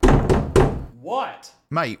What?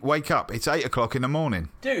 Mate, wake up. It's 8 o'clock in the morning.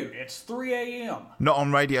 Dude, it's 3 a.m. Not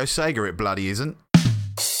on Radio Sega, it bloody isn't.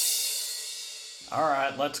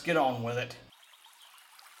 Alright, let's get on with it.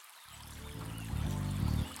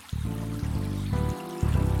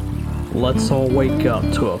 Let's all wake up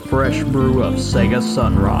to a fresh brew of Sega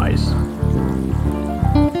Sunrise.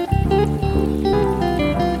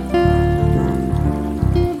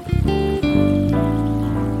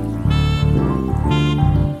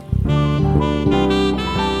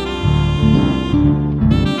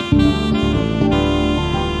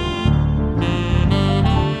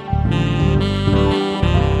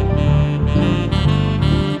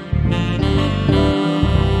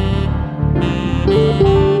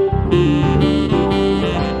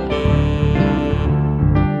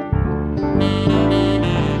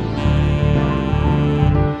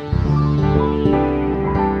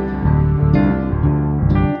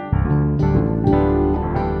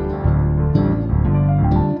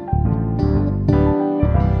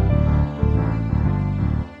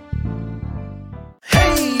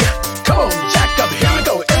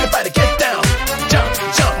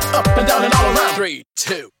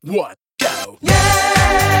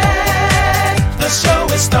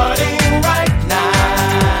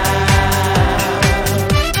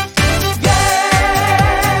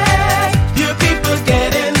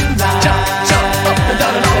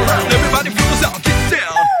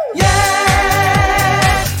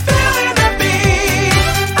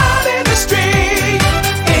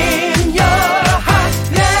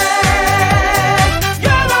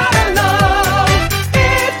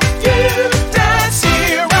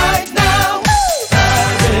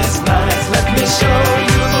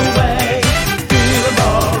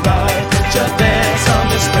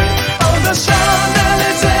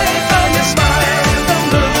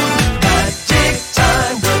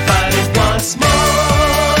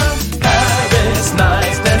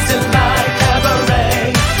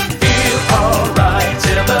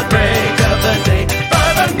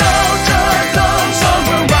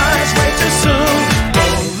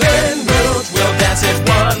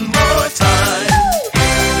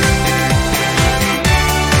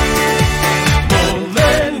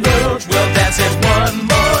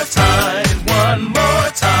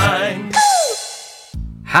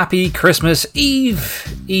 Happy Christmas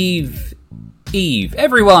Eve,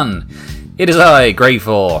 everyone! It is I,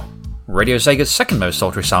 Grey4, Radio Sega's second most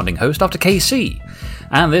sultry sounding host after KC,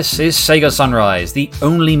 and this is Sega Sunrise, the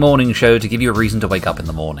only morning show to give you a reason to wake up in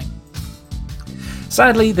the morning.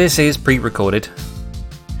 Sadly, this is pre-recorded,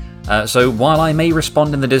 so while I may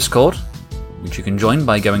respond in the Discord, which you can join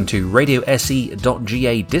by going to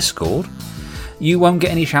radiose.ga Discord, you won't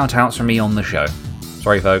get any shout-outs from me on the show.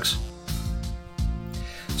 Sorry, folks.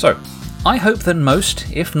 So, I hope that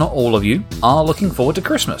most, if not all of you, are looking forward to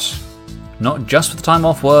Christmas. Not just for the time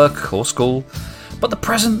off work or school, but the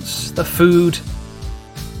presents, the food,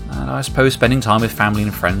 and I suppose spending time with family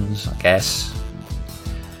and friends, I guess.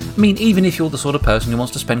 I mean, even if you're the sort of person who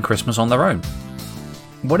wants to spend Christmas on their own.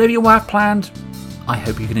 Whatever you have planned, I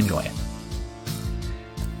hope you can enjoy it.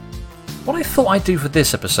 What I thought I'd do for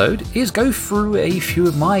this episode is go through a few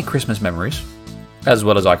of my Christmas memories, as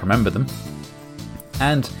well as I can remember them.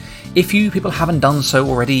 And if you people haven't done so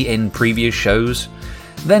already in previous shows,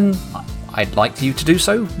 then I'd like you to do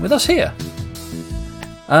so with us here.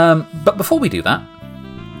 But before we do that,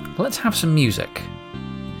 let's have some music.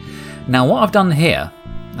 Now, what I've done here,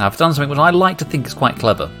 I've done something which I like to think is quite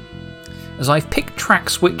clever, as I've picked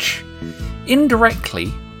tracks which,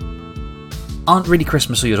 indirectly, aren't really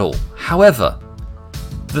Christmassy at all. However,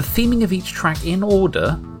 the theming of each track in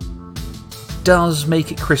order does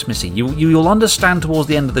make it Christmassy. You'll understand towards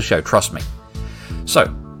the end of the show, trust me.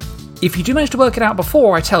 So, if you do manage to work it out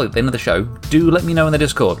before I tell you at the end of the show, do let me know in the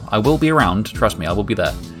Discord. I will be around, trust me, I will be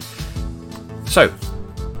there. So,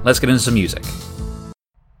 let's get into some music.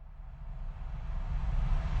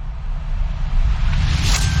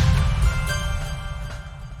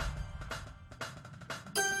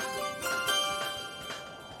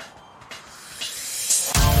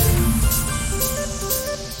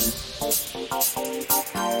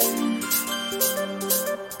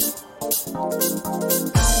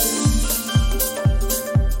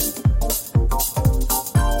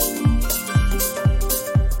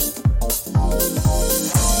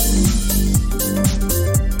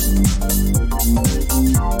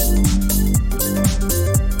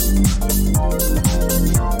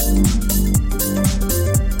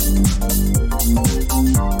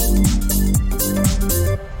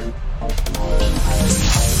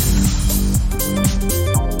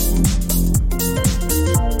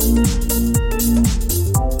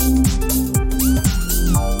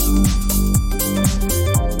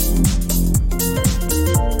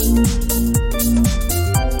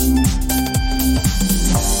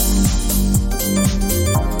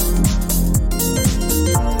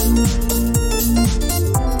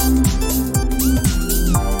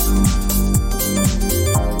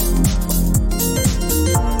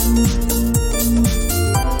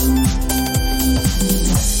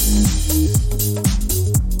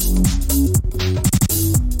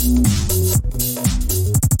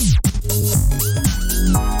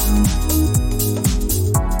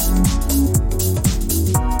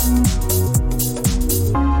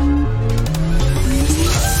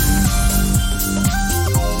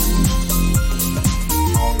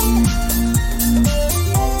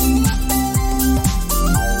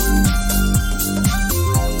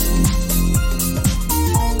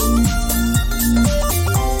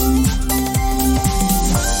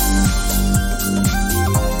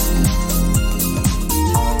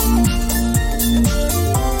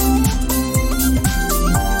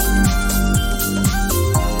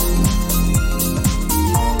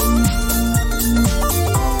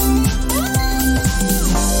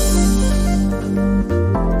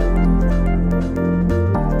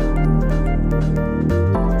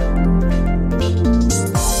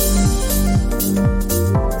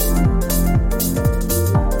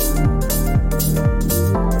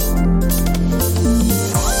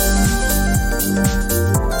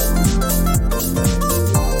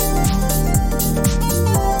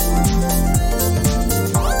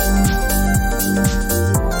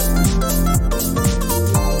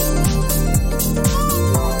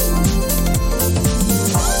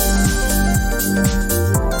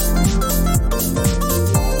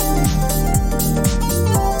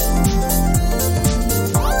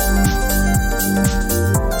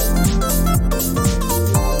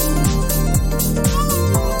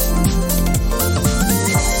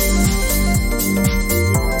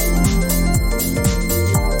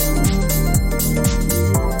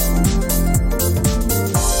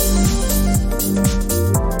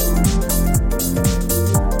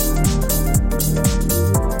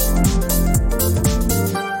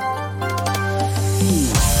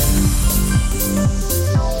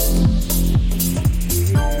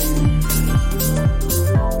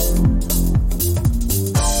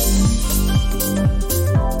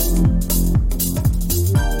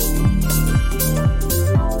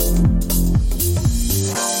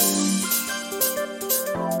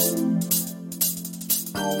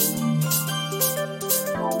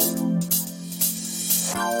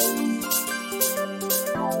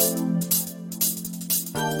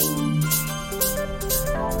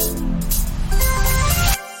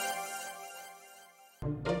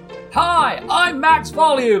 Hi, I'm Max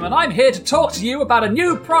Volume, and I'm here to talk to you about a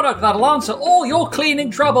new product that'll answer all your cleaning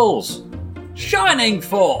troubles. Shining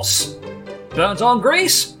Force. Burnt on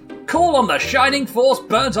grease? Call on the Shining Force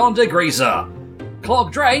Burnt On Degreaser.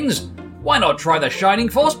 Clogged drains? Why not try the Shining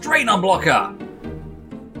Force Drain Unblocker?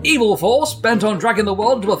 Evil Force bent on dragging the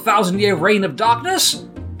world into a 1,000-year reign of darkness?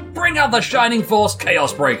 Bring out the Shining Force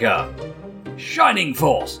Chaos Breaker. Shining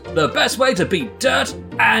Force, the best way to beat dirt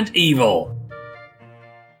and evil.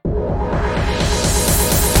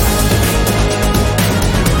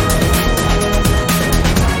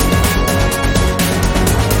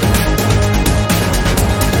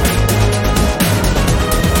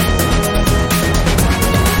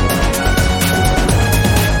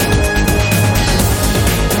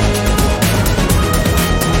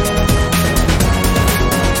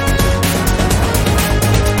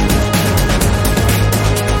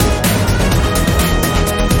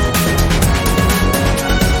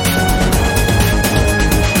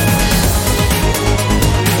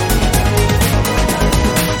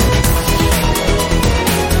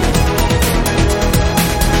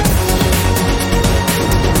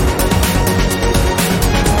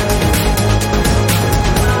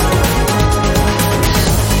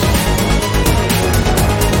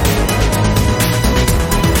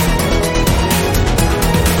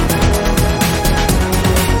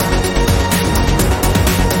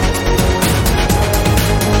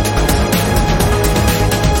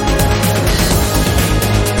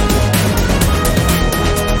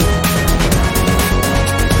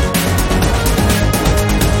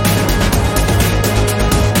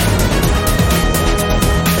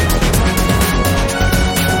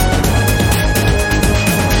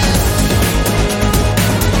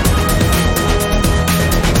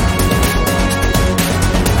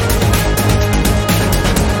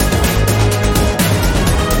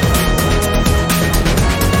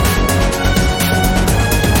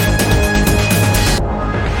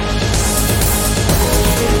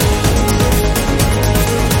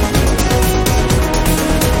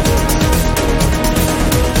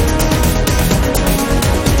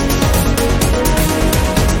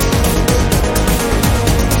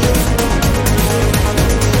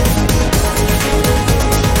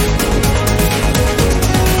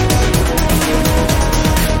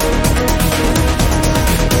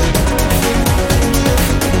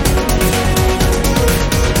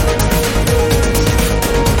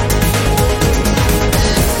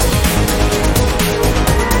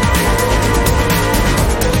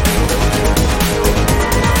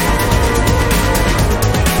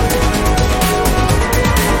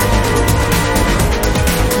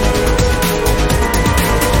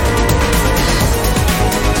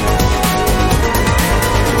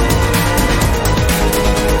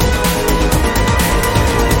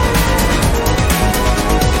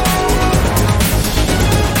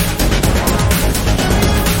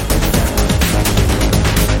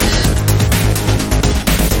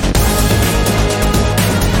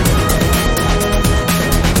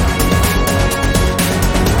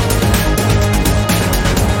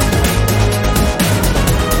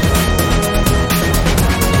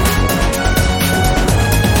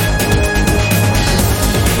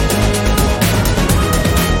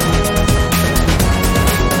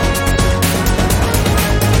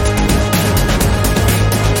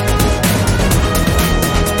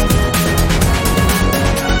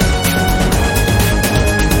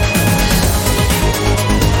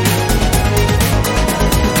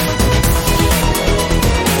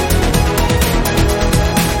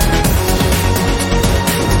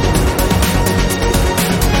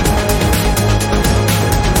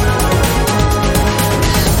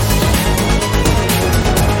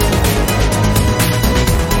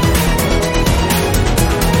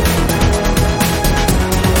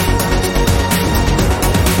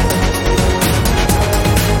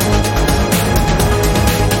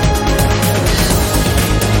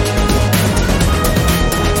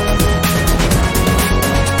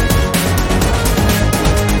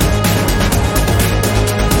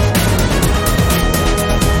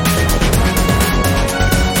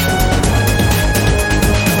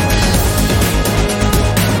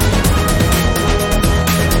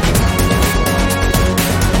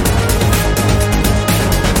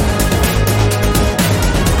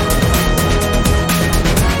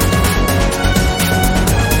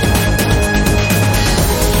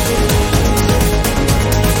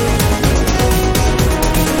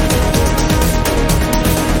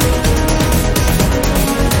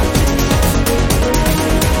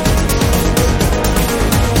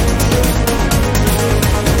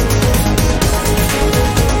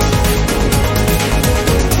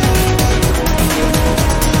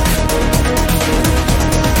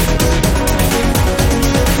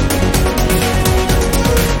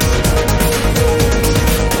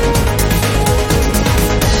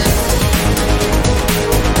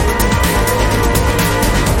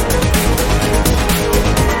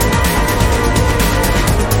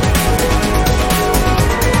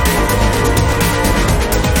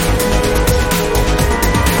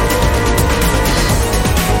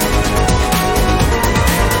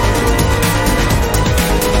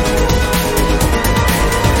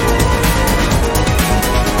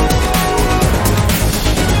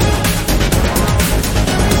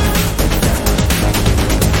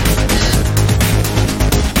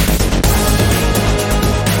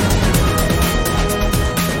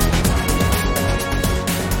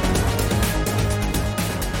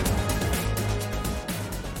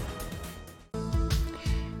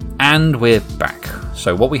 And we're back.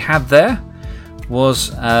 So what we had there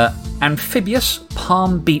was Amphibious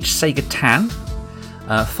Palm Beach Sega Tan,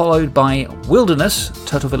 followed by Wilderness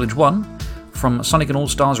Turtle Village 1 from Sonic and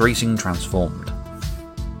All-Stars Racing Transformed.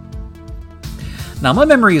 Now, my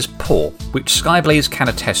memory is poor, which Skyblaze can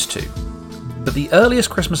attest to, but the earliest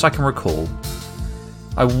Christmas I can recall,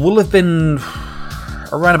 I will have been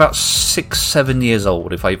around about 6-7 years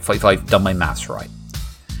old, if I've done my maths right.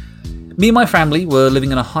 Me and my family were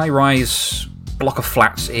living in a high-rise block of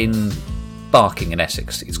flats in Barking in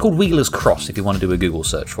Essex. It's called Wheeler's Cross if you want to do a Google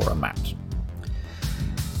search for it on maps.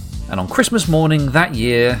 And on Christmas morning that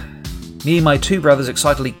year, me and my two brothers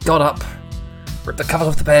excitedly got up, ripped the covers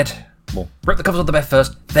off the bed, well, ripped the covers off the bed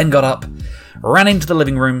first, then got up, ran into the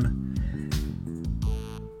living room,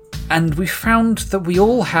 and we found that we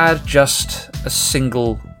all had just a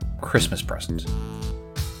single Christmas present.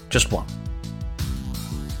 Just one.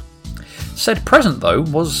 Said present, though,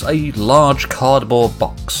 was a large cardboard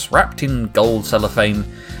box, wrapped in gold cellophane,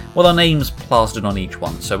 with our names plastered on each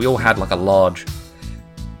one, so we all had like a large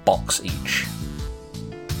box each.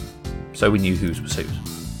 So we knew whose was whose.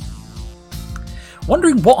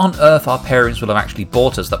 Wondering what on earth our parents would have actually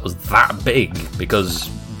bought us that was that big, because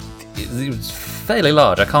it was fairly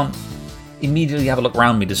large. I can't immediately have a look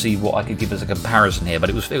around me to see what I could give as a comparison here, but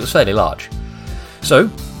it was fairly large. So,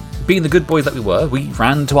 being the good boys that we were, we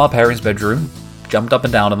ran to our parents' bedroom, jumped up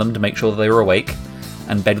and down on them to make sure that they were awake,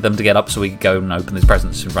 and begged them to get up so we could go and open these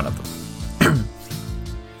presents in front of them.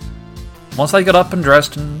 Once they got up and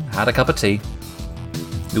dressed and had a cup of tea,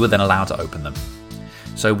 we were then allowed to open them.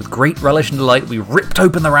 So with great relish and delight, we ripped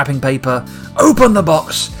open the wrapping paper, opened the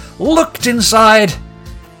box, looked inside,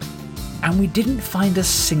 and we didn't find a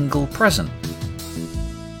single present.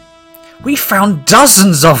 We found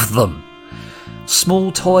dozens of them!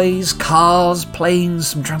 Small toys, cars, planes,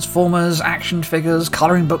 some Transformers, action figures,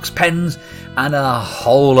 colouring books, pens, and a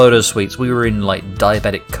whole load of sweets. We were in like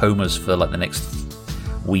diabetic comas for like the next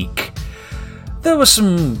week. There were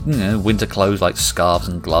some, winter clothes like scarves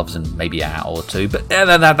and gloves and maybe a hat or two, but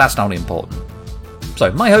that's not important.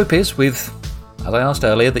 So my hope is, as I asked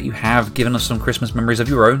earlier, that you have given us some Christmas memories of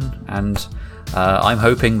your own, and I'm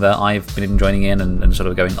hoping that I've been joining in and sort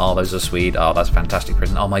of going, oh, those are sweet, oh, that's a fantastic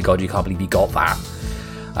present, oh my god, you can't believe you got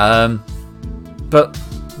that. But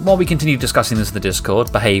while we continue discussing this in the Discord,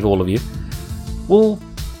 behave all of you, we'll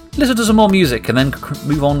listen to some more music and then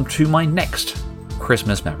move on to my next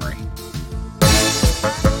Christmas memory.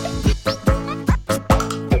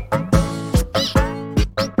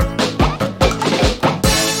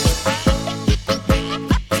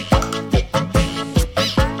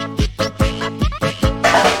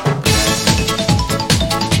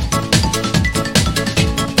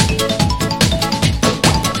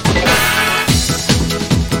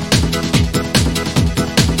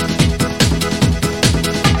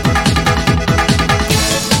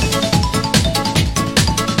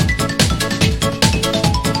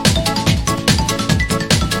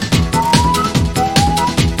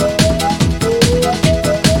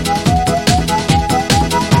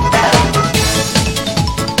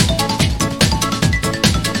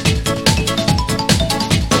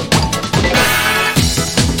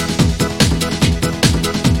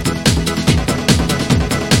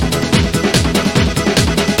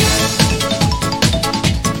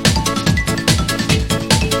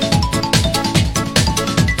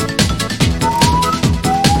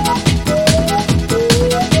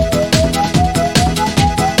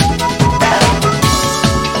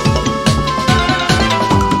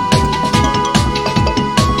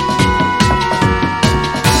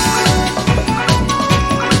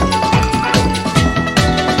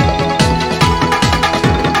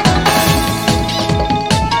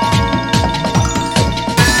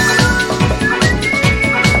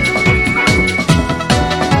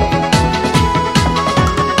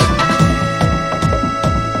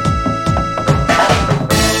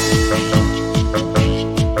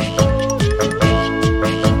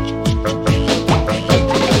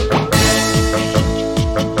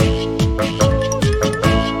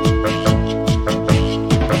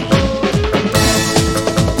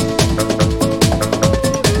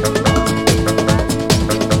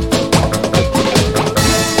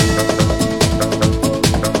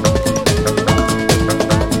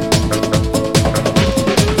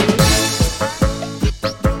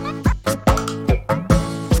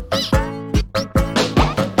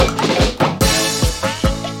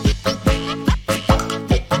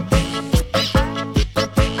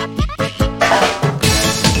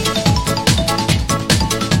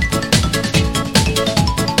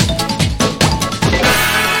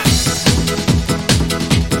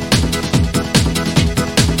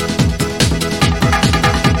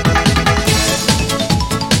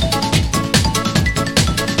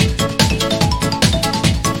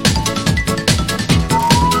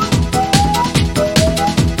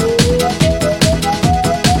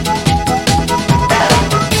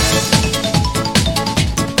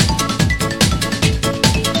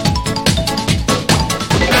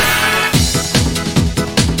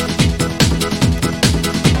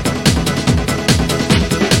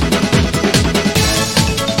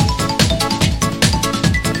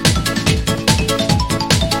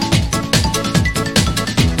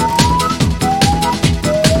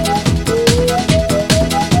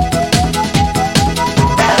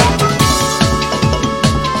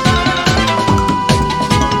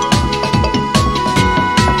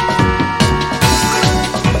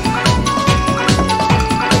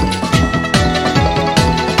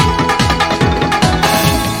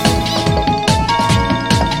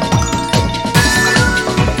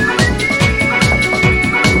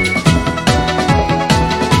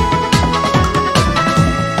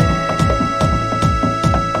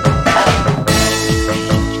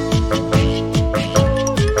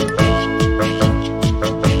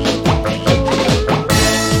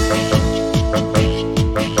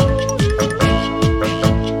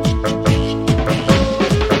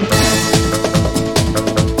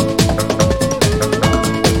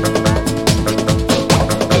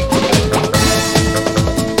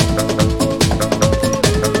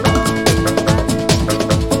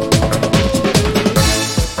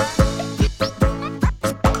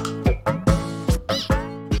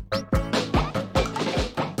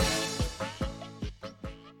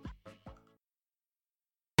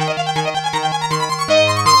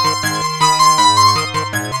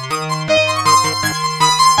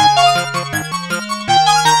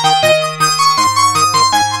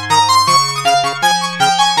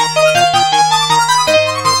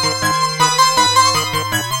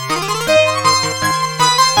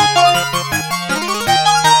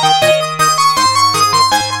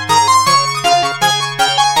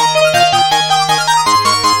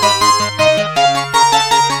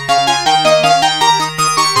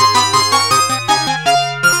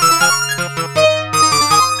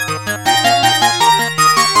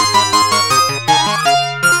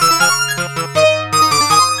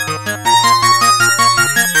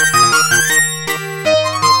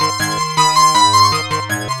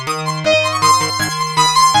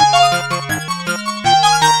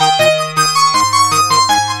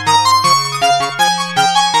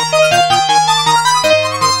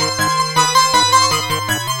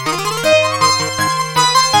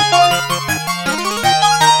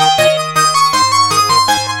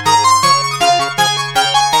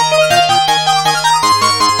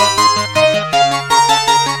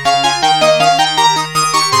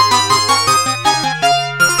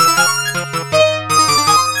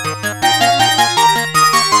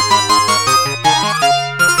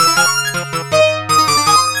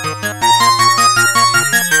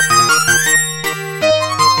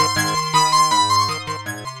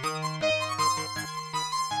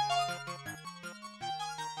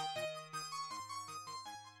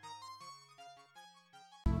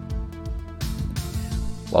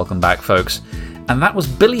 Welcome back, folks. And that was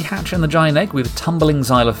Billy Hatcher and the Giant Egg with Tumbling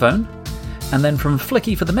Xylophone. And then from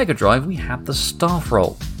Flicky for the Mega Drive, we had the Staff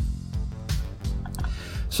Roll.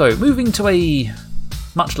 So, moving to a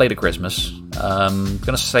much later Christmas, I'm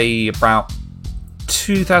going to say about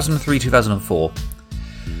 2003, 2004.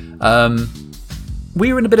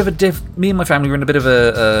 We were in a bit of me and my family were in a bit of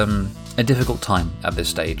a difficult time at this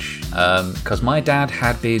stage, because my dad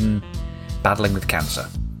had been battling with cancer.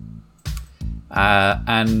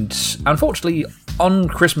 And unfortunately, on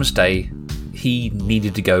Christmas Day, he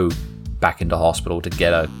needed to go back into hospital to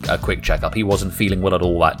get a quick checkup. He wasn't feeling well at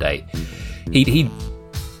all that day. He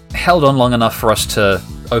held on long enough for us to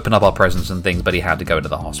open up our presents and things, but he had to go into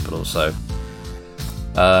the hospital, so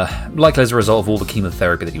likely as a result of all the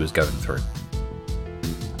chemotherapy that he was going through.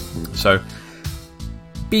 So,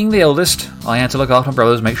 being the eldest, I had to look after my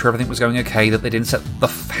brothers, make sure everything was going okay, that they didn't set the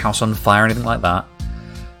house on fire or anything like that.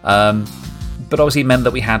 But obviously it meant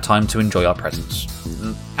that we had time to enjoy our presents.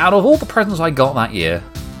 Out of all the presents I got that year,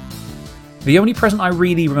 the only present I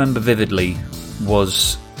really remember vividly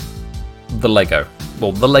was the Lego.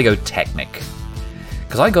 Well, the Lego Technic.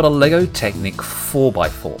 Because I got a Lego Technic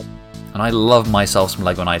 4x4. And I love myself some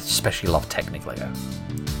Lego, and I especially love Technic Lego.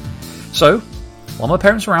 So, while my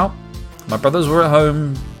parents were out, my brothers were at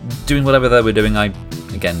home doing whatever they were doing. I,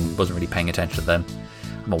 again, wasn't really paying attention to them.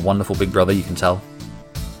 I'm a wonderful big brother, you can tell.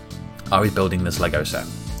 I was building this Lego set.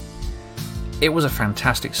 It was a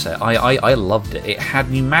fantastic set. I loved it. It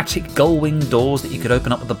had pneumatic gull-wing doors that you could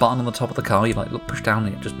open up with the button on the top of the car. You push down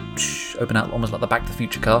and it just open out almost like the Back to the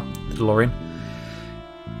Future car, the DeLorean.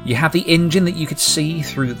 You had the engine that you could see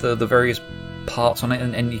through the various parts on it,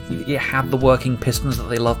 and you had the working pistons that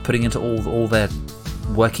they love putting into all their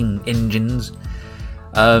working engines.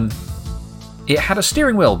 It had a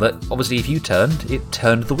steering wheel that, obviously, if you turned, it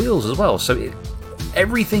turned the wheels as well. So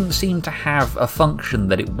everything seemed to have a function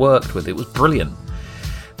that it worked with. It was brilliant.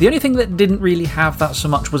 The only thing that didn't really have that so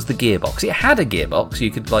much was the gearbox. It had a gearbox. You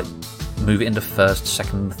could move it into first,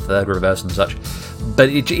 second, third, reverse and such. But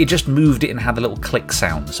it just moved it and had the little click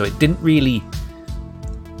sound. So it didn't really,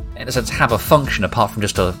 in a sense, have a function apart from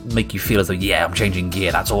just to make you feel as though, yeah, I'm changing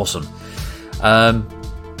gear. That's awesome.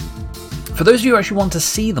 For those of you who actually want to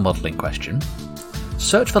see the model in question,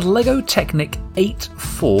 search for Lego Technic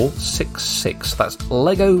 8466. That's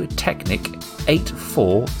Lego Technic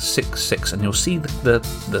 8466, and you'll see the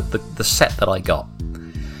set that I got.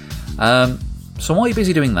 So while you're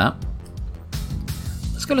busy doing that,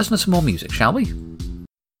 let's go listen to some more music, shall we?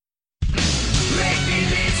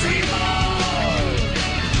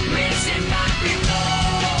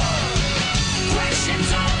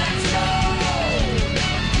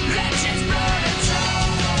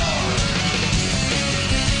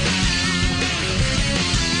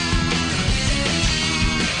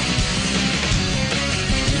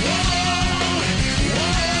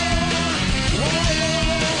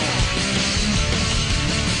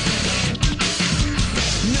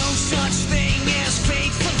 No such thing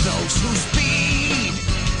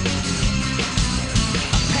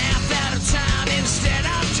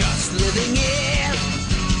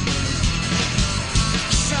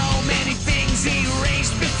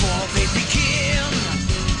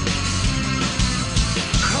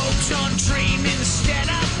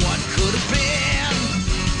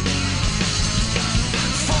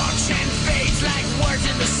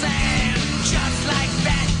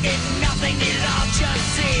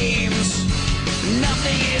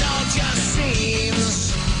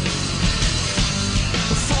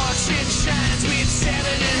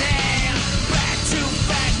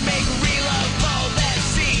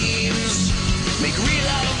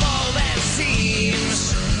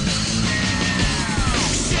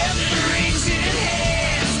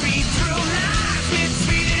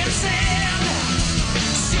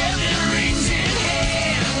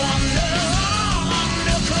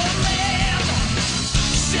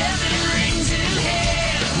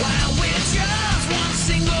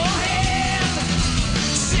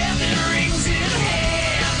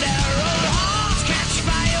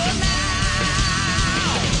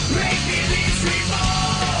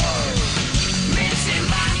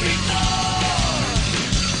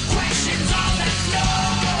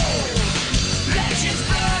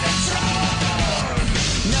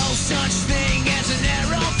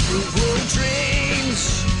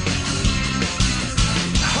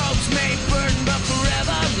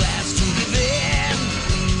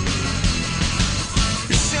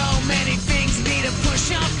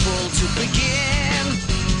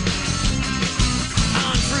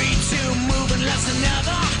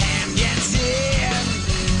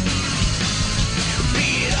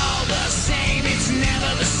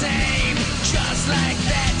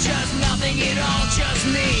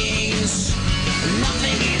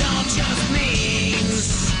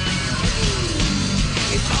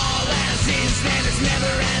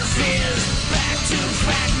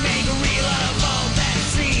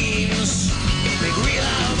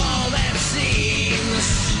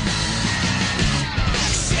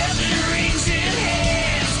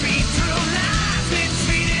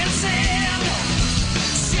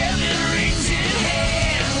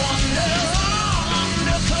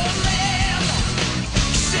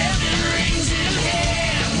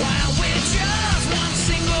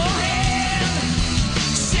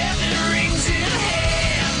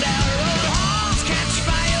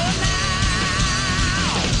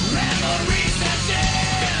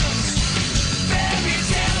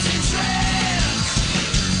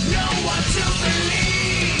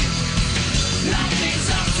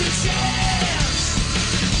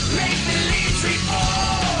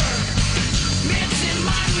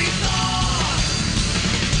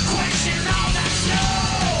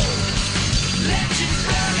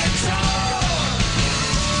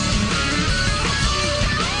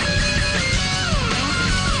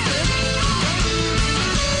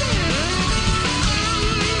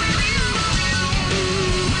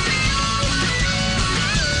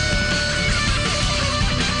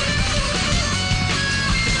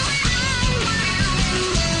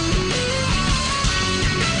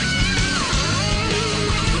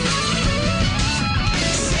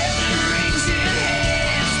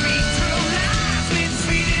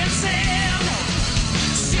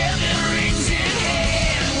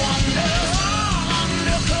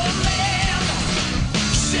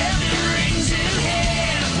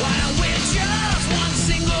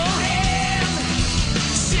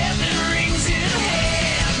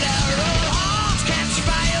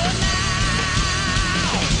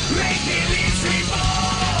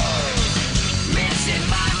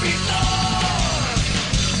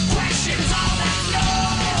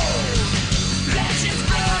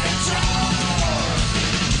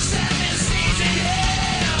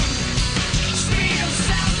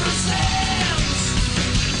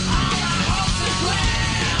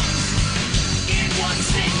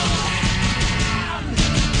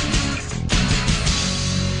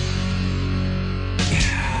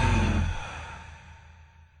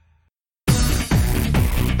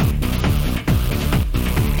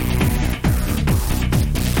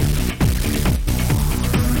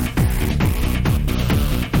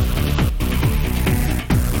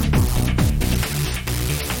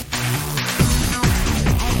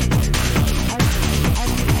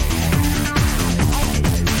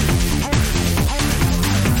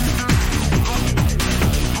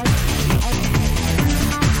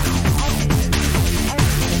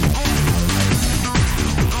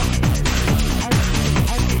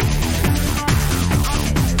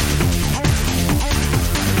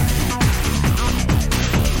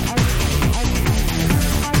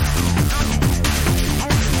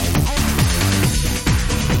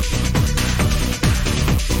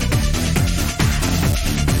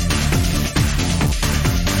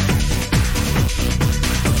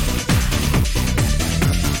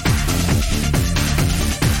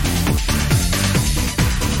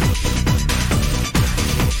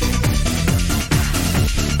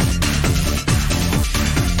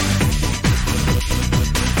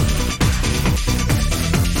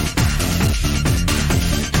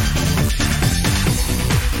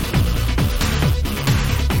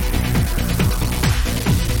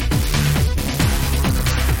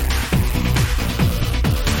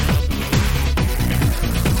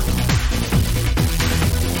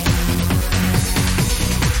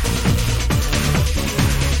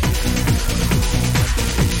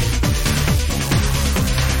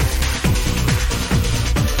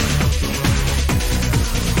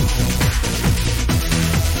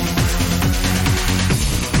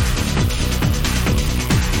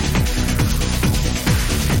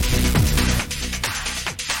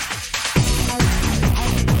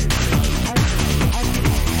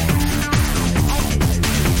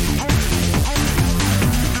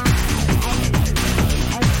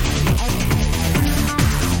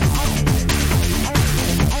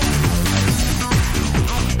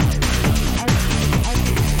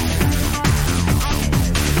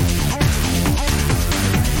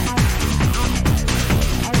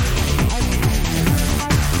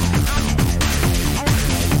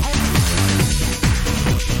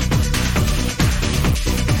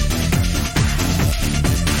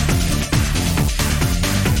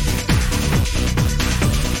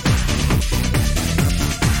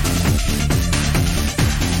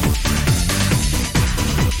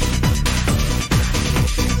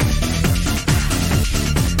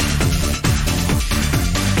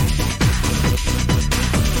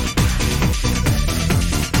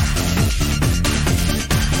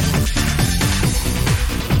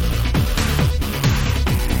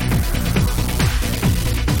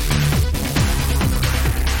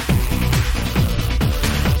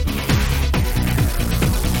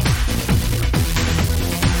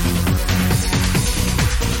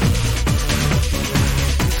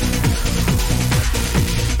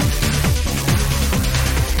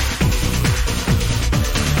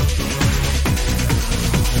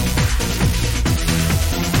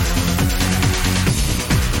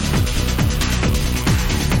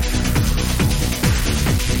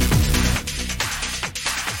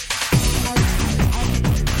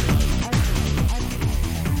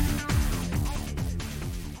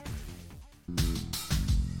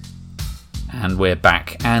And we're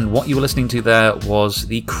back, and what you were listening to there was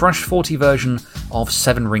the Crush 40 version of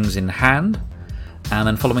Seven Rings in Hand, and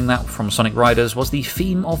then following that from Sonic Riders was the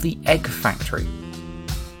theme of the Egg Factory.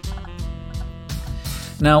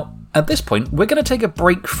 Now, at this point, we're going to take a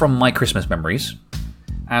break from my Christmas memories,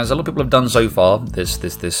 as a lot of people have done so far this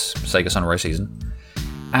Sega Sunrise season,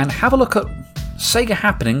 and have a look at Sega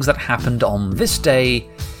happenings that happened on this day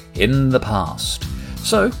in the past.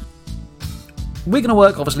 So, we're going to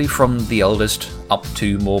work obviously from the oldest up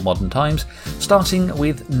to more modern times, starting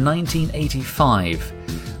with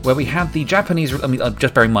 1985, where we had the Japanese. I mean,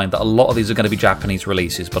 just bear in mind that a lot of these are going to be Japanese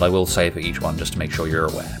releases, but I will say for each one just to make sure you're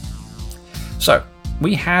aware. So,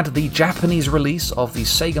 we had the Japanese release of the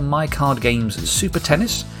Sega My Card games Super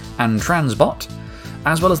Tennis and Transbot,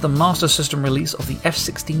 as well as the Master System release of the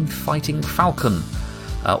F-16 Fighting Falcon.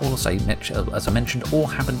 As I mentioned, all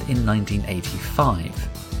happened in 1985.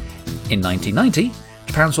 In 1990,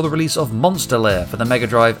 Japan saw the release of Monster Lair for the Mega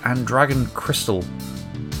Drive and Dragon Crystal.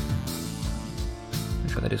 I'm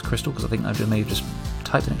sure that is Crystal, because I think I may have just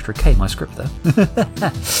typed an extra K in my script there.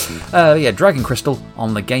 Dragon Crystal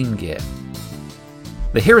on the Game Gear.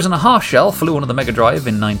 The Heroes in a Half Shell flew onto the Mega Drive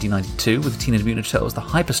in 1992 with Teenage Mutant Ninja Turtles The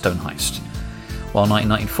Hyperstone Heist, while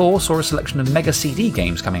 1994 saw a selection of Mega CD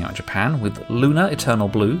games coming out in Japan with Luna Eternal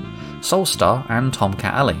Blue, Soulstar and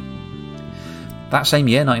Tomcat Alley. That same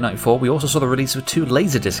year, 1994, we also saw the release of 2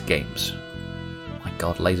 Laserdisc games. My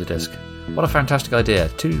god, Laserdisc. What a fantastic idea.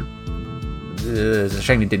 It's a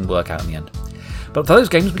shame it didn't work out in the end. But for those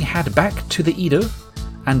games, we had Back to the Edo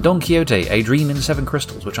and Don Quixote, A Dream in Seven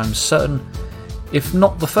Crystals, which I'm certain, if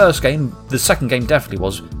not the first game, the second game definitely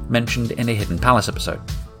was mentioned in a Hidden Palace episode.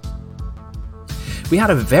 We had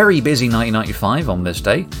a very busy 1995 on this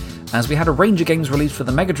day, as we had a range of games released for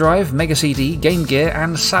the Mega Drive, Mega CD, Game Gear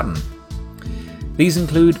and Saturn. These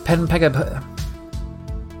include Penpenga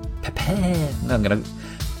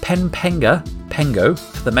Pengo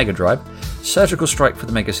for the Mega Drive, Surgical Strike for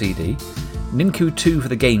the Mega CD, Ninku 2 for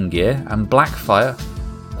the Game Gear, and Blackfire,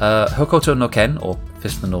 Hokuto no Ken, or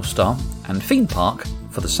Fist of the North Star, and Theme Park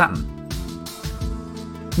for the Saturn.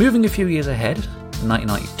 Moving a few years ahead,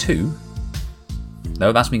 1992.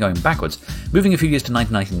 No, that's me going backwards. Moving a few years to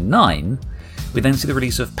 1999, we then see the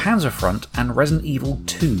release of Panzerfront and Resident Evil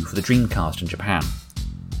 2 for the Dreamcast in Japan.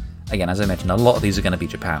 Again, as I mentioned, a lot of these are going to be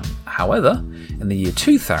Japan. However, in the year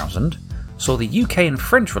 2000, saw the UK and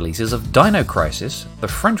French releases of Dino Crisis, the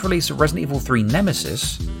French release of Resident Evil 3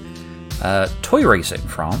 Nemesis, Toy Racer in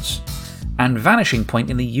France, and Vanishing Point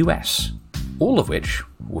in the US, all of which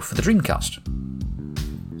were for the Dreamcast.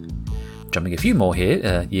 Jumping a few more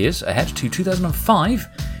years ahead to 2005,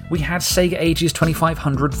 we had Sega Ages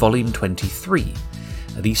 2500 Volume 23,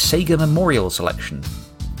 the Sega Memorial Selection.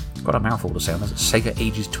 Got a mouthful to say on this. Sega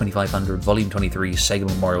Ages 2500 Volume 23 Sega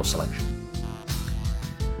Memorial Selection.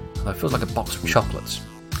 Although it feels like a box of chocolates.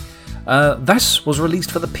 This was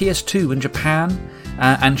released for the PS2 in Japan,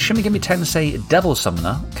 and Shin Megami Tensei Devil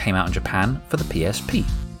Summoner came out in Japan for the PSP.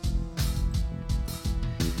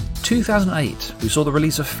 2008, we saw the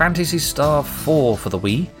release of Phantasy Star 4 for the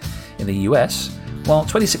Wii in the US, while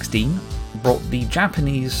 2016 brought the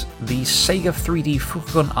Japanese the Sega 3D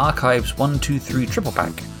Fukugan Archives 1, 2, 3 Triple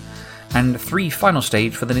Pack, and 3 Final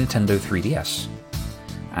Stage for the Nintendo 3DS.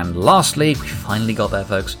 And lastly, we finally got there,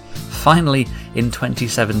 folks. Finally, in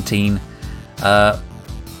 2017,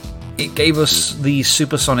 it gave us the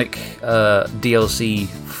Supersonic DLC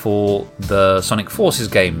for the Sonic Forces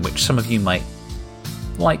game, which some of you might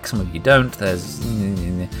like, some of you don't.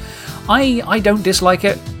 I don't dislike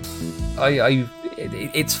it.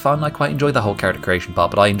 It's fun. I quite enjoy the whole character creation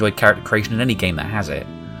part, but I enjoy character creation in any game that has it,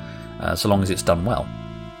 so long as it's done well.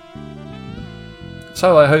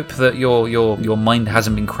 So I hope that your mind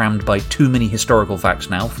hasn't been crammed by too many historical facts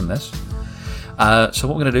now from this. So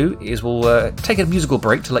what we're going to do is we'll take a musical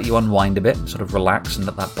break to let you unwind a bit, sort of relax and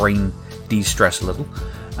let that brain de-stress a little.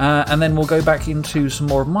 And then we'll go back into some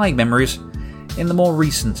more of my memories in the more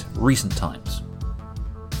recent times.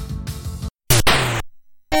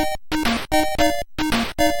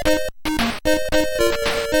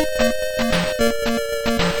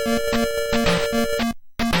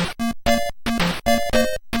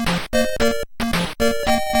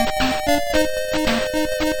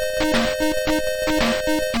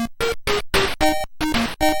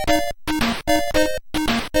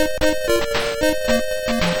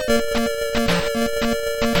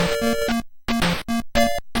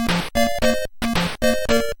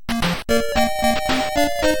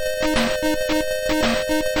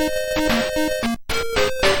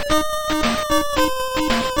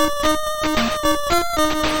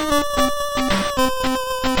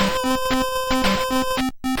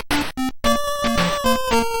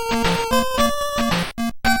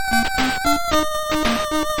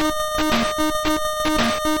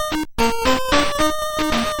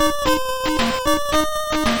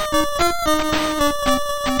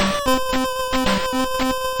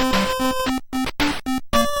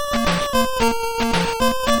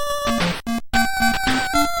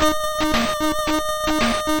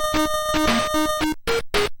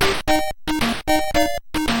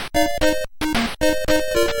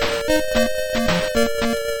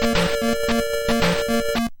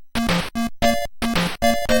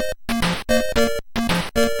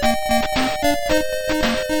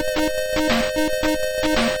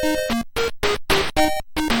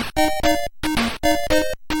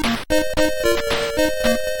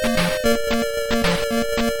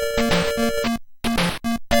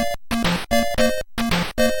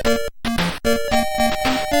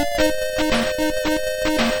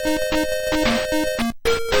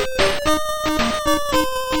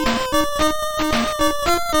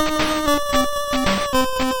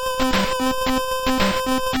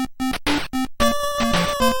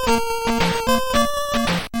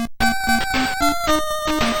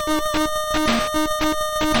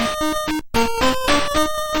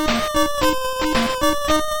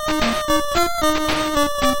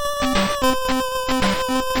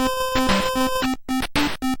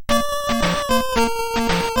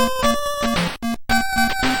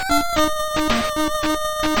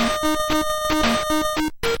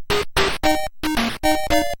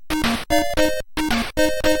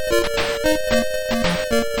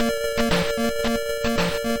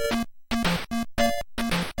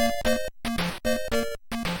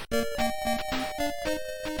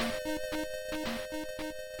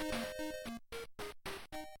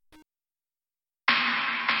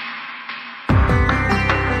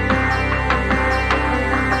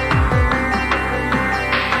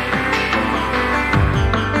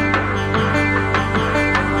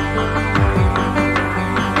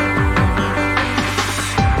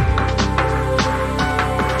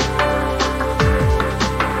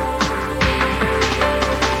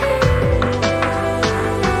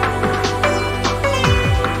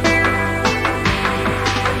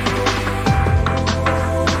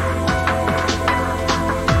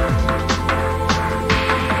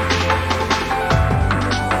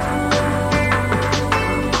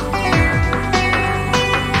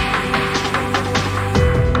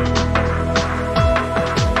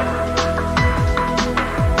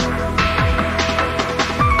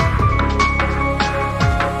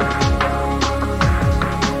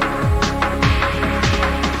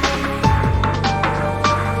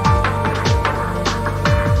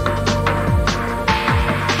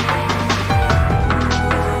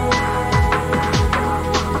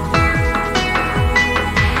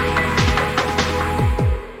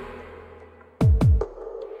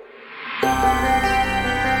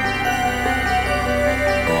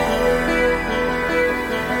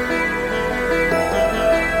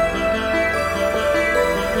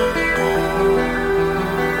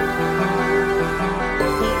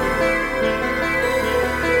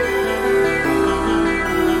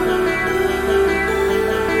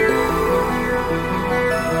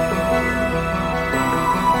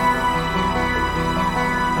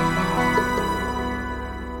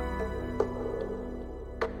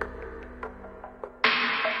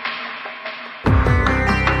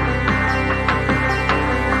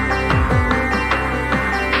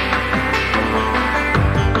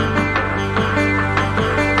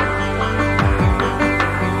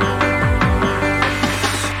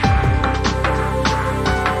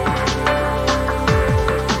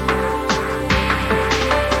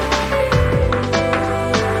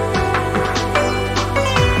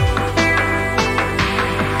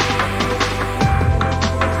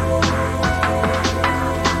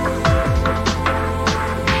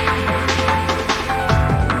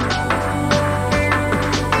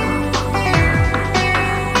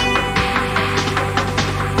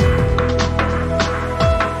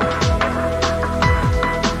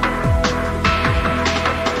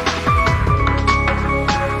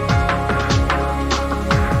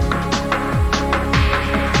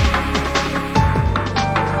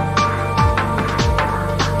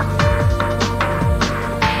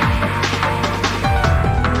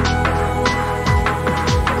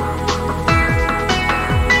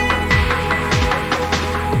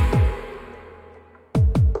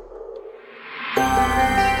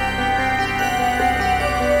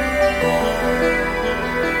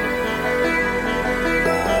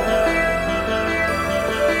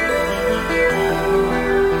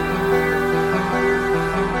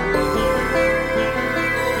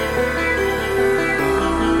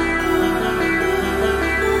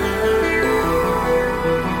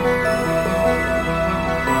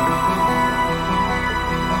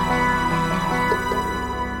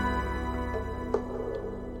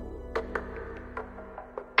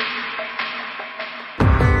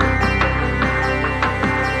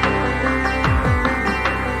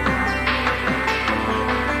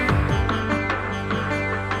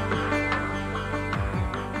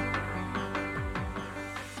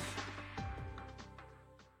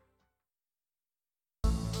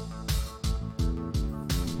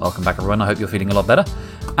 Welcome back, everyone. I hope you're feeling a lot better.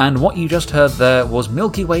 And what you just heard there was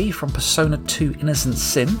Milky Way from Persona 2 Innocent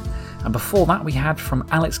Sin. And before that, we had from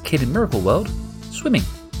Alex Kidd in Miracle World, Swimming.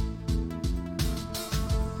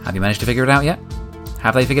 Have you managed to figure it out yet?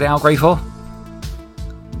 Have they figured it out, Grey 4?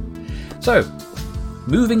 So,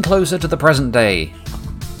 moving closer to the present day.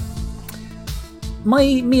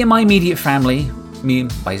 Me and my immediate family,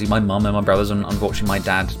 basically my mum and my brothers, and unfortunately my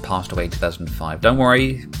dad passed away in 2005. Don't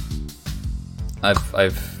worry,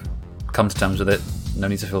 I've come to terms with it. No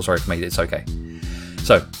need to feel sorry for me, it's okay.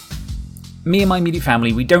 So, me and my immediate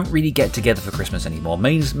family, we don't really get together for Christmas anymore,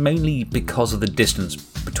 mainly because of the distance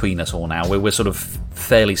between us all now. We're sort of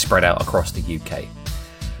fairly spread out across the UK.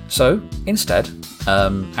 So, instead,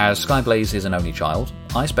 as Skyblaze is an only child,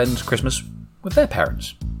 I spend Christmas with their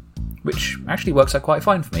parents, which actually works out quite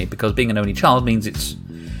fine for me, because being an only child means it's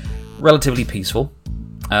relatively peaceful.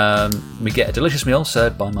 We get a delicious meal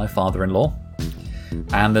served by my father-in-law,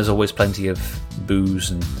 and there's always plenty of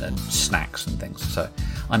booze and snacks and things, so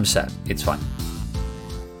I'm set, it's fine.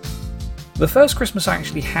 The first Christmas I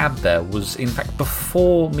actually had there was, in fact,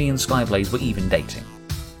 before me and Skyblaze were even dating.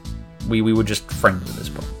 We were just friends at this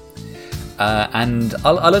point. And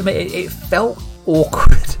I'll admit, it felt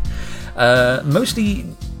awkward. Mostly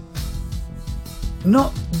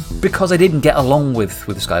not because I didn't get along with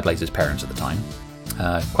Skyblaze's parents at the time.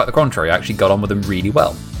 Quite the contrary, I actually got on with them really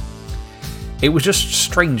well. It was just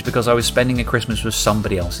strange because I was spending a Christmas with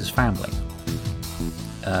somebody else's family.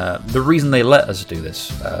 The reason they let us do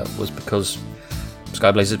this was because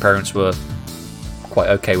Skyblaze's parents were quite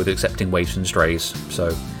okay with accepting waifs and strays.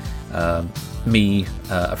 So me,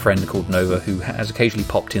 a friend called Nova, who has occasionally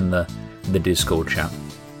popped in the Discord chat,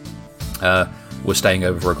 was staying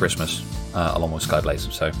over for Christmas along with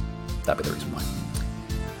Skyblaze, so that'd be the reason why.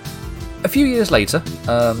 A few years later,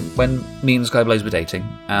 when me and Skyblaze were dating,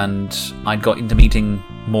 and I'd got into meeting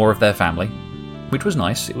more of their family, which was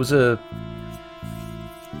nice. It was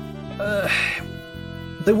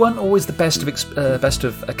they weren't always the best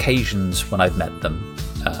of occasions when I'd met them,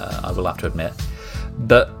 I will have to admit.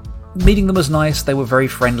 But meeting them was nice. They were very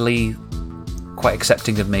friendly, quite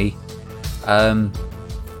accepting of me.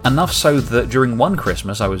 Enough so that during one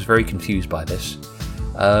Christmas, I was very confused by this.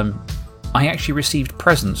 I actually received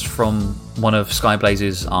presents from one of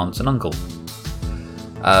Skyblaze's aunts and uncle,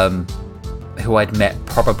 who I'd met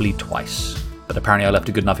probably twice, but apparently I left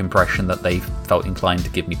a good enough impression that they felt inclined to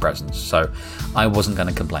give me presents, so I wasn't going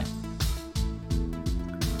to complain.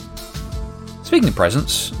 Speaking of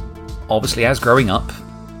presents, obviously as growing up,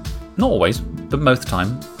 not always, but most of the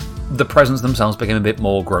time, the presents themselves became a bit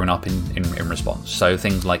more grown up in response, so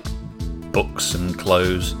things like books and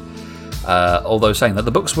clothes. Although saying that,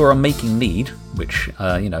 the books were on Making Need, which,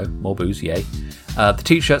 more booze, yay. The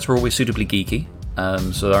t-shirts were always suitably geeky,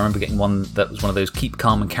 so I remember getting one that was one of those Keep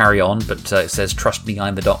Calm and Carry On, but it says Trust Me,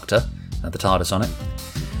 I'm the Doctor, the TARDIS on it.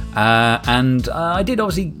 And I did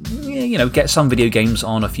obviously, get some video games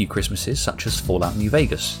on a few Christmases, such as Fallout New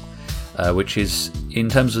Vegas, which is, in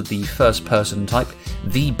terms of the first-person type,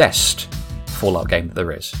 the best Fallout game that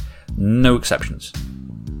there is. No exceptions.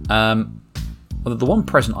 The one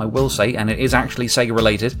present I will say, and it is actually Sega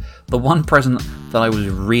related, the one present that I was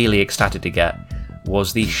really ecstatic to get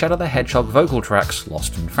was the Shadow the Hedgehog vocal tracks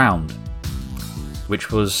Lost and Found,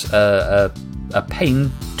 which was a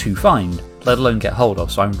pain to find, let alone get hold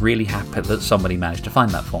of, so I'm really happy that somebody managed to find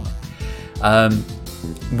that for me.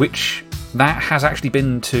 Which, that has actually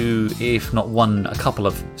been to, if not one, a couple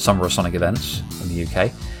of Summer of Sonic events in the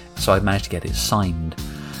UK, so I've managed to get it signed.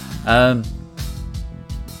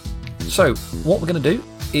 So, what we're going to do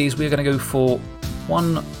is we're going to go for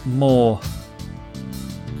one more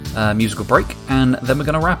musical break, and then we're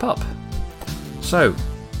going to wrap up. So,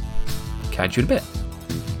 catch you in a bit.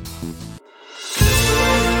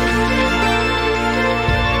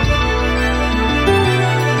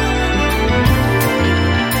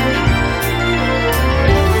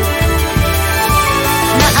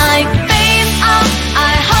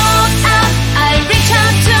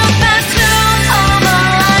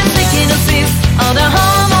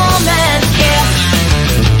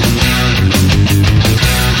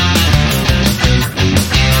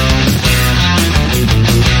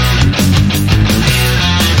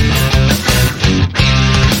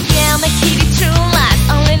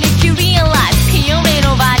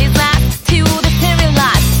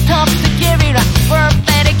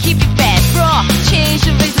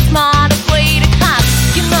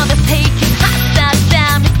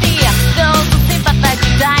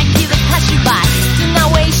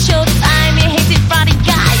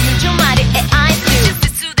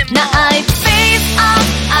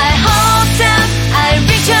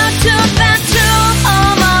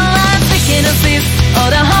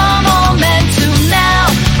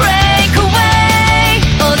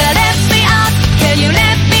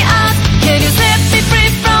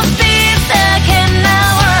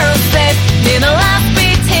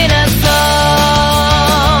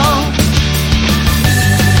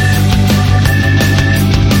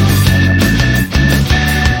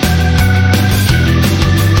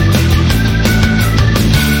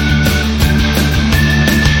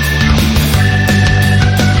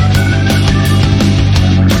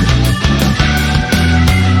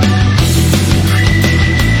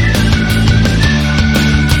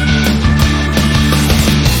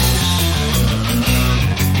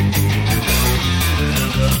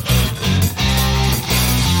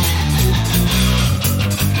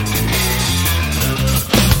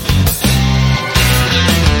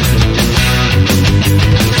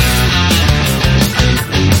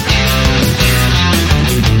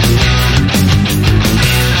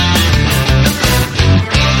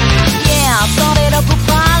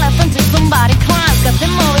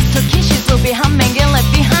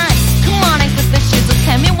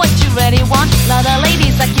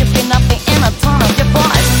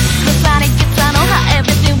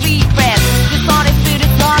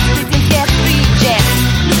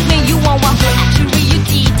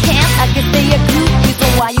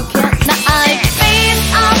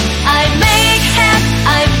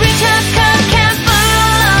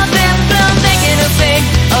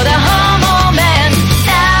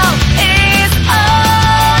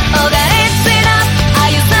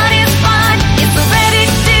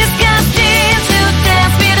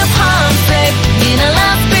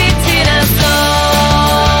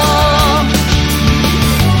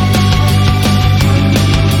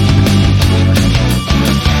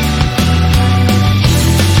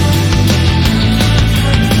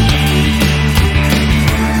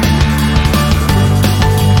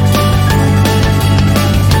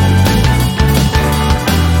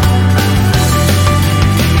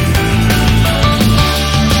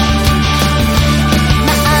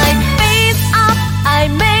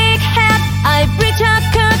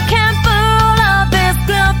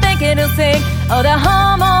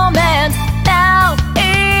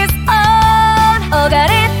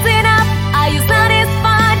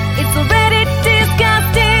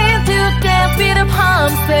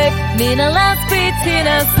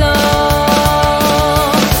 prettier song.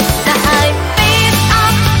 I beat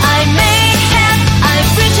up, I make head, I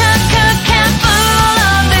preacher cook and full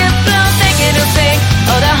of this flow, taking a thing,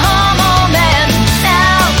 oh the homo man.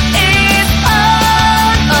 Now it's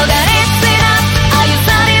on, oh that it's enough. Are you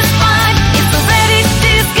satisfied? It's already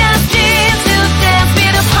disgusting to dance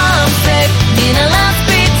with a palm set in a last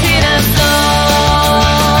prettier song.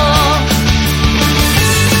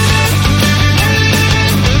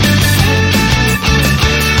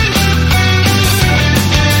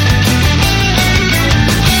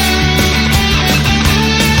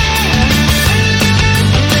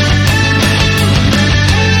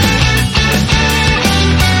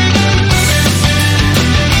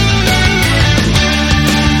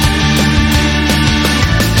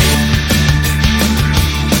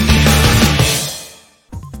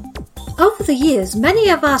 Over the years, many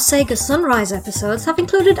of our Sega Sunrise episodes have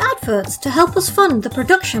included adverts to help us fund the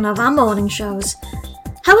production of our morning shows.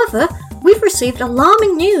 However, we've received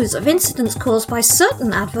alarming news of incidents caused by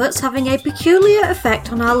certain adverts having a peculiar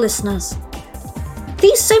effect on our listeners.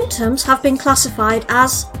 These symptoms have been classified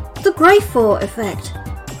as the Greyfor effect.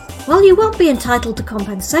 While you won't be entitled to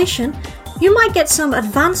compensation, you might get some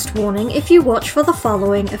advanced warning if you watch for the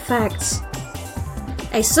following effects: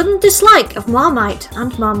 a sudden dislike of Marmite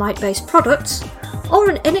and Marmite-based products, or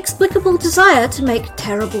an inexplicable desire to make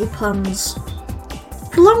terrible puns.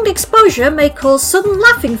 Prolonged exposure may cause sudden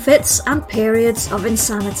laughing fits and periods of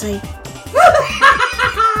insanity.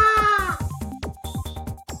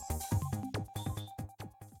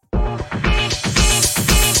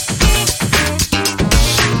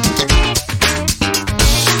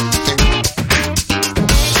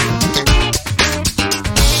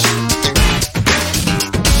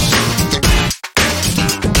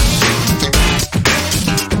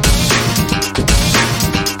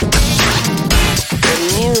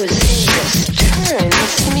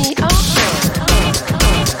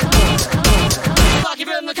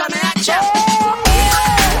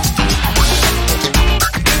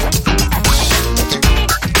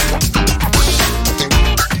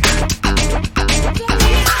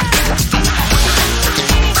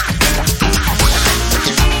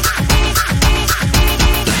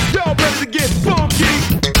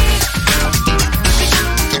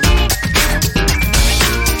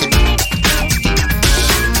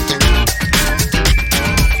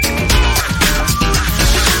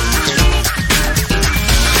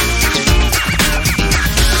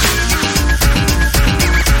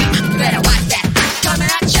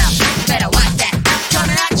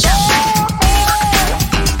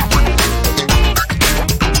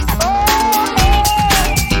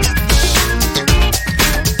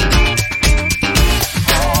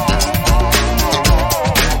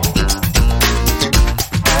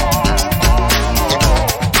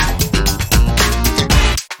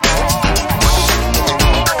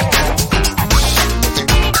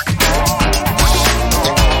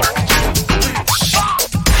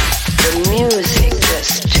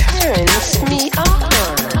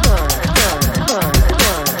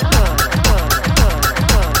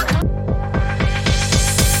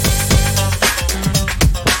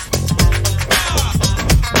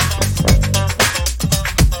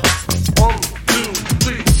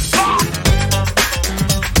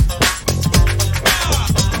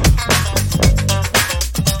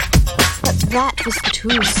 That was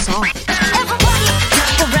too soft.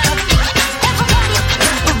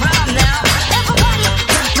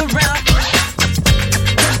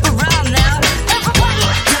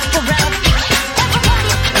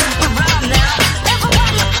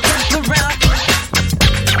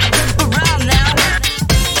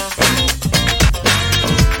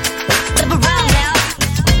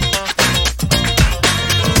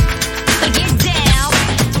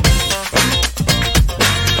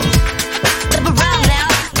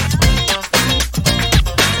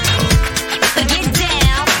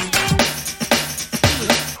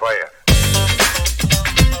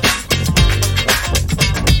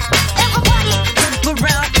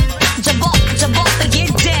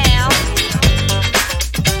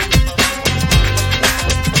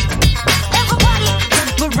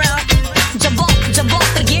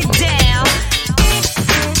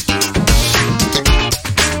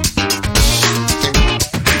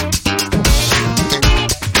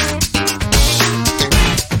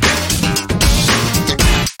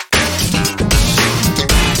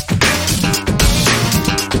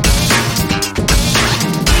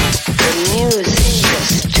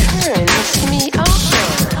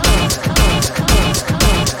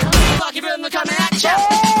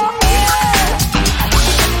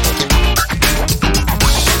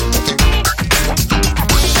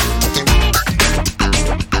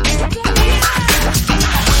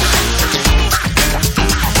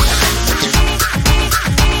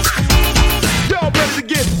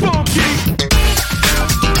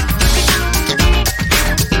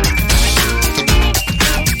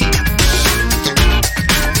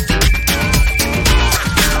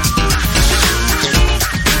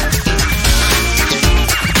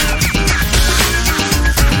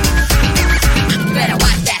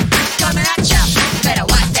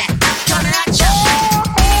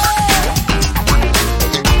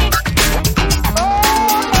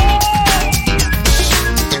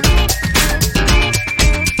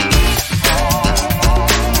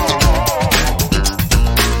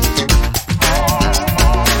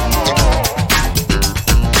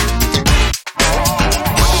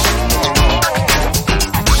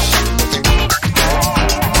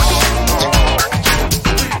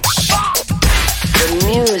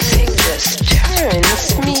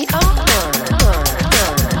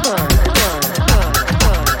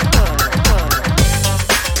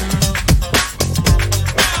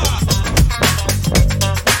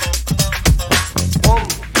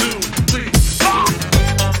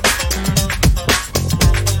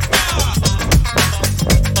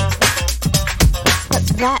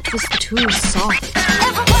 too soft.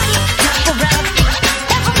 Everybody jump around.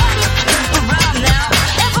 Everybody around now.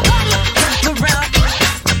 Everybody around.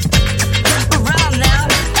 Around now.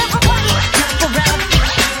 Everybody jump around.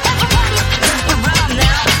 Everybody around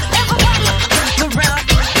now. Everybody around.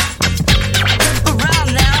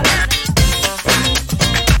 Around now. Around now. Get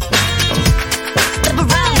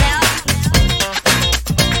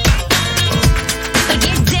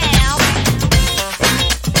down.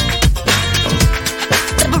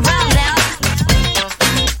 Around now.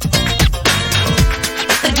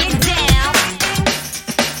 Get down.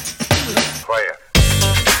 Play it.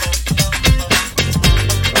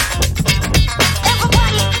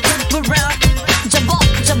 Everybody around. Jump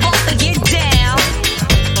up, and get down.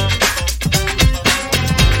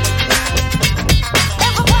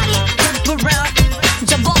 Everybody around.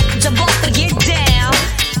 Jump up, and get down.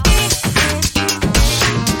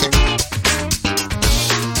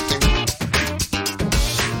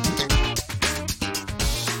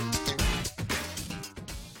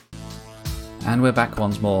 And we're back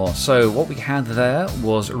once more. So what we had there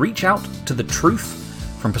was Reach Out to the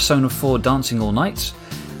Truth from Persona 4 Dancing All Night.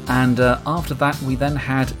 And after that we then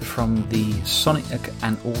had from the Sonic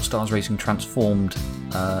and All-Stars Racing Transformed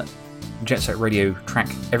Jet Set Radio track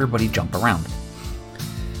Everybody Jump Around.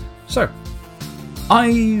 So,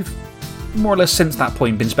 I've more or less since that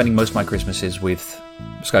point been spending most of my Christmases with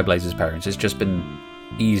Skyblazer's parents. It's just been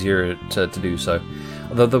easier to do so.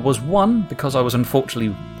 Although there was one, because I was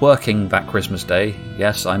unfortunately working that Christmas day.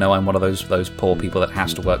 Yes, I know I'm one of those poor people that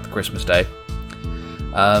has to work the Christmas day.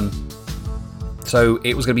 So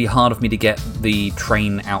it was going to be hard for me to get the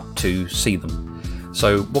train out to see them.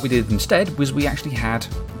 So what we did instead was we actually had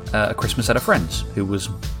a Christmas at a friend's who was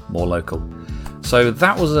more local. So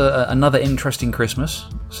that was another interesting Christmas.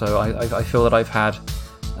 So I feel that I've had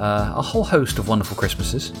a whole host of wonderful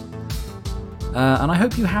Christmases. And I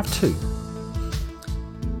hope you have too.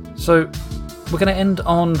 So we're going to end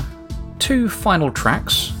on two final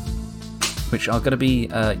tracks, which are going to be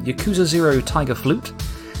Yakuza 0 Tiger Flute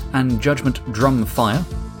and Judgment Drum Fire.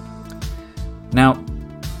 Now,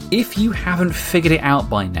 if you haven't figured it out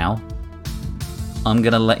by now, I'm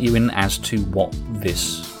going to let you in as to what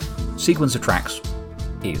this sequence of tracks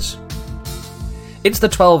is. It's the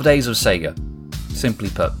 12 Days of Sega,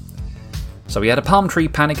 simply put. So we had a Palm Tree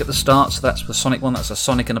Panic at the start, so that's the Sonic one, that's a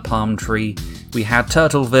Sonic and a Palm Tree. We had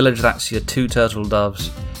Turtle Village, that's your 2 turtle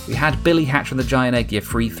doves. We had Billy Hatch and the Giant Egg, your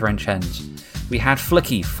 3 French hens. We had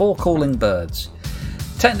Flicky, 4 calling birds.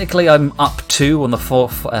 Technically I'm up 2 on the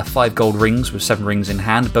 5 gold rings with 7 rings in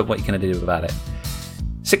hand, but what are you going to do about it?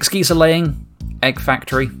 6 geese are laying, Egg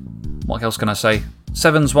Factory, what else can I say?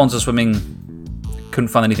 7 swans are swimming, couldn't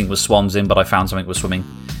find anything with swans in, but I found something with swimming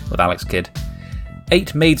with Alex Kidd.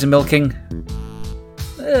 8 maids are milking.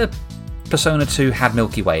 Persona 2 had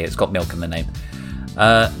Milky Way, it's got milk in the name.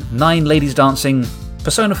 9 ladies dancing.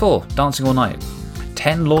 Persona 4, Dancing All Night.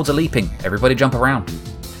 10 lords are leaping, everybody jump around.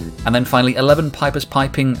 And then finally 11 pipers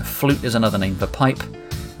piping, flute is another name for pipe.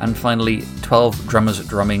 And finally 12 drummers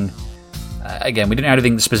drumming. Again, we didn't add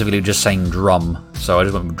anything specifically just saying drum, so I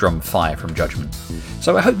just went with Drum Fire from Judgment.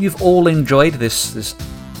 So I hope you've all enjoyed this. It's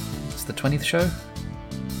the 20th show?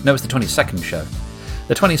 No, it's the 22nd show.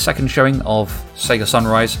 The 22nd showing of Sega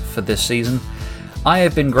Sunrise for this season. I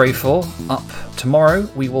have been grateful. Up tomorrow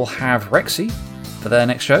we will have Rexy for their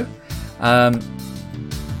next show. And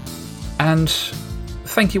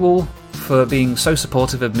thank you all for being so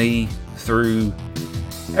supportive of me through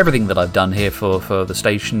everything that I've done here for the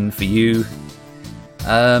station, for you.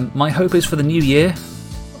 My hope is for the new year,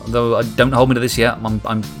 though don't hold me to this yet, I'm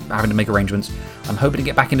having to make arrangements. I'm hoping to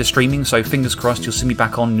get back into streaming, so fingers crossed you'll see me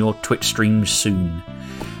back on your Twitch streams soon.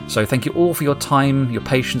 So thank you all for your time, your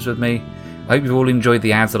patience with me. I hope you've all enjoyed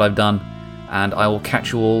the ads that I've done, and I will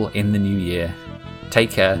catch you all in the new year.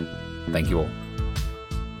 Take care. Thank you all.